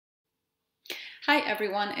Hi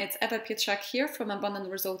everyone, it's Eva Pietrzak here from Abundant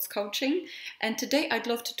Results Coaching, and today I'd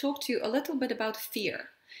love to talk to you a little bit about fear.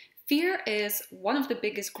 Fear is one of the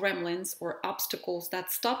biggest gremlins or obstacles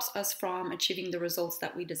that stops us from achieving the results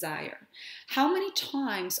that we desire. How many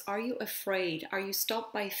times are you afraid, are you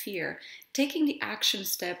stopped by fear, taking the action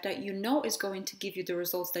step that you know is going to give you the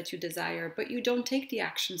results that you desire, but you don't take the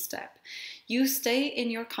action step? You stay in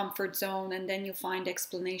your comfort zone and then you find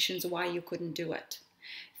explanations why you couldn't do it.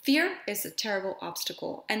 Fear is a terrible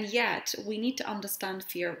obstacle, and yet we need to understand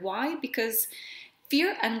fear. Why? Because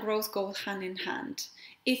fear and growth go hand in hand.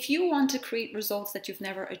 If you want to create results that you've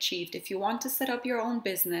never achieved, if you want to set up your own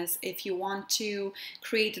business, if you want to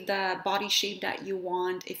create the body shape that you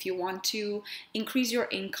want, if you want to increase your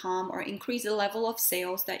income or increase the level of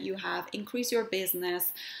sales that you have, increase your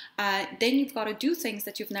business, then you've got to do things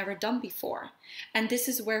that you've never done before. And this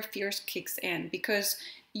is where fear kicks in, because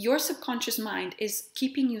your subconscious mind is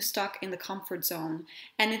keeping you stuck in the comfort zone,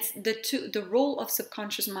 and it's the role of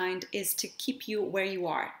subconscious mind is to keep you where you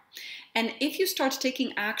are. And if you start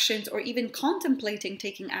taking actions or even contemplating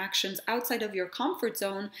taking actions outside of your comfort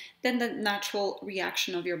zone, then the natural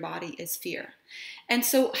reaction of your body is fear. And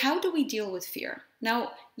so how do we deal with fear?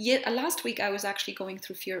 Now, last week I was actually going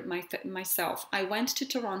through fear myself. I went to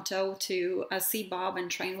Toronto to see Bob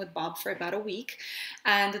and train with Bob for about a week.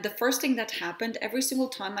 And the first thing that happened, every single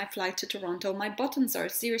time I fly to Toronto, my buttons are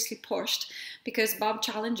seriously pushed because Bob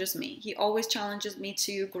challenges me. He always challenges me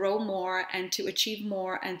to grow more and to achieve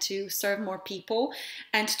more and to serve more people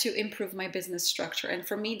and to improve my business structure. And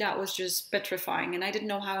for me, that was just petrifying. And I didn't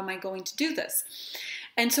know how am I going to do this.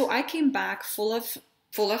 And so I came back full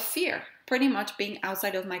of fear, pretty much being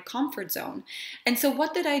outside of my comfort zone. And so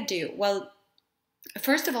what did I do? Well,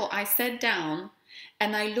 first of all, I sat down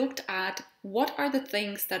and I looked at what are the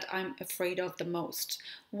things that I'm afraid of the most?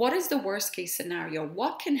 What is the worst case scenario?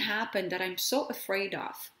 What can happen that I'm so afraid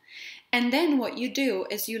of? And then what you do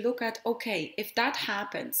is you look at, okay, if that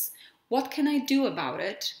happens, what can I do about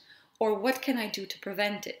it? Or what can I do to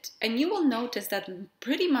prevent it? And you will notice that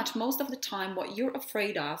pretty much most of the time what you're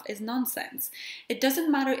afraid of is nonsense. It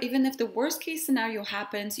doesn't matter, even if the worst case scenario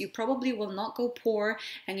happens, you probably will not go poor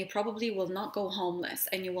and you probably will not go homeless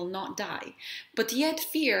and you will not die. But yet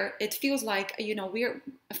fear, it feels like,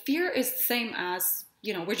 fear is the same as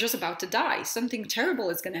we're just about to die. Something terrible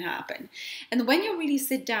is going to happen. And when you really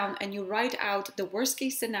sit down and you write out the worst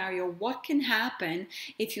case scenario, what can happen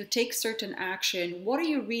if you take certain action? What are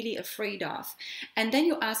you really afraid of? And then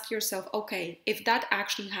you ask yourself, okay, if that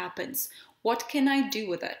actually happens, what can I do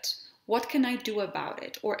with it? What can I do about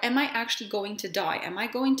it? Or am I actually going to die? Am I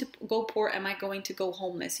going to go poor? Am I going to go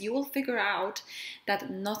homeless? You will figure out that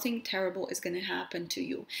nothing terrible is going to happen to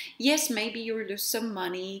you. Yes, maybe you'll lose some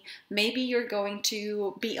money. Maybe you're going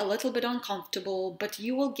to be a little bit uncomfortable, but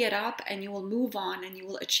you will get up and you will move on and you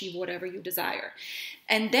will achieve whatever you desire.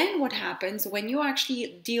 And then what happens when you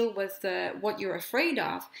actually deal with what you're afraid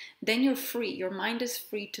of, then you're free. Your mind is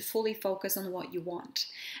free to fully focus on what you want.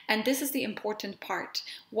 And this is the important part.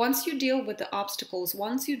 Once you deal with the obstacles,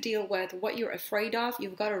 once you deal with what you're afraid of,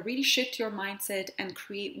 you've got to really shift your mindset and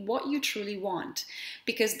create what you truly want,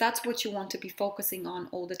 because that's what you want to be focusing on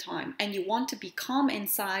all the time. And you want to be calm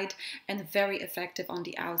inside and very effective on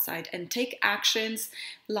the outside and take actions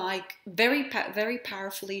like very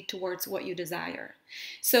powerfully towards what you desire.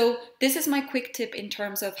 So this is my quick tip in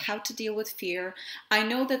terms of how to deal with fear. I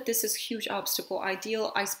know that this is a huge obstacle.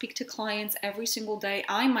 I speak to clients every single day.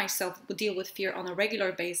 I myself deal with fear on a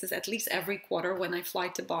regular basis, at least every quarter when I fly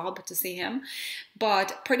to Bob to see him.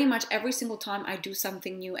 But pretty much every single time I do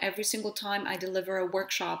something new, every single time I deliver a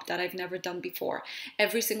workshop that I've never done before,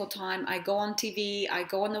 every single time I go on TV, I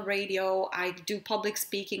go on the radio, I do public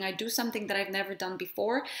speaking, I do something that I've never done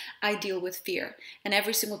before, I deal with fear. And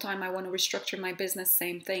every single time I want to restructure my business,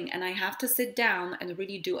 same thing. And I have to sit down and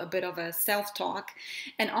really do a bit of a self-talk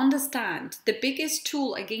and understand. The biggest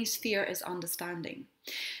tool against fear is understanding.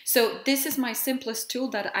 So this is my simplest tool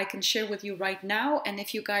that I can share with you right now. And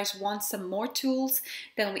if you guys want some more tools,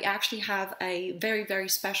 then we actually have a very, very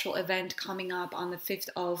special event coming up on the 5th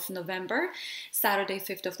of November, Saturday,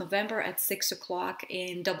 5th of November at 6 o'clock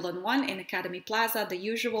in Dublin 1 in Academy Plaza, the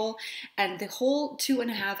usual. And the whole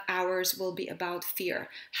 2.5 hours will be about fear.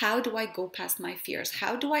 How do I go past my fears?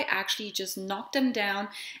 How do I actually just knock them down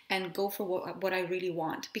and go for what I really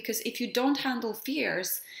want? Because if you don't handle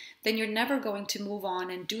fears, then you're never going to move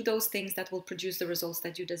on and do those things that will produce the results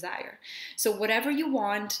that you desire. So whatever you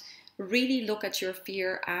want, really look at your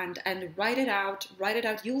fear and write it out. Write it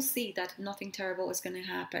out. You'll see that nothing terrible is going to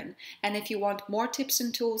happen. And if you want more tips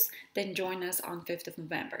and tools, then join us on 5th of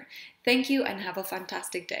November. Thank you and have a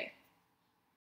fantastic day.